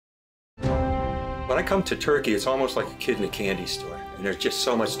When I come to Turkey, it's almost like a kid in a candy store, and there's just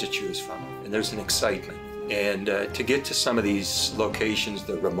so much to choose from, and there's an excitement. And to get to some of these locations,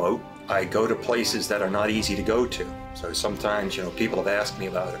 they're remote. I go to places that are not easy to go to. So sometimes, people have asked me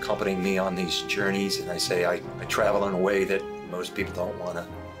about accompanying me on these journeys, and I say I travel in a way that most people don't want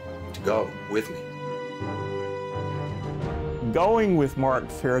to go with me. Going with Mark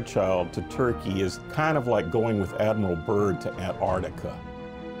Fairchild to Turkey is kind of like going with Admiral Byrd to Antarctica.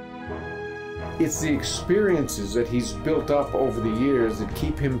 It's the experiences that he's built up over the years that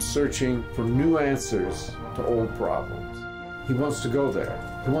keep him searching for new answers to old problems. He wants to go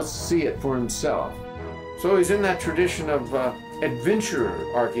there. He wants to see it for himself. So he's in that tradition of adventurer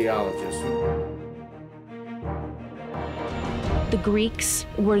archaeologists. The Greeks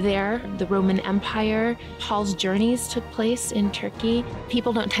were there, the Roman Empire. Paul's journeys took place in Turkey.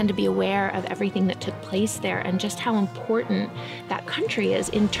 People don't tend to be aware of everything that took place there and just how important that country is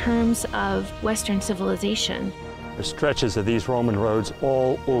in terms of Western civilization. There's stretches of these Roman roads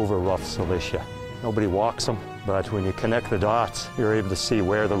all over rough Cilicia. Nobody walks them, but when you connect the dots, you're able to see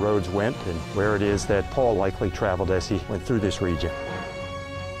where the roads went and where it is that Paul likely traveled as he went through this region.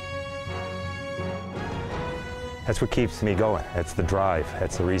 That's what keeps me going. That's the drive.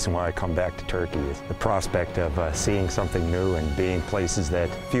 That's the reason why I come back to Turkey, is the prospect of seeing something new and being places that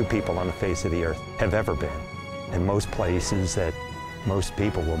few people on the face of the earth have ever been, and most places that most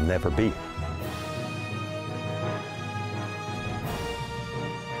people will never be.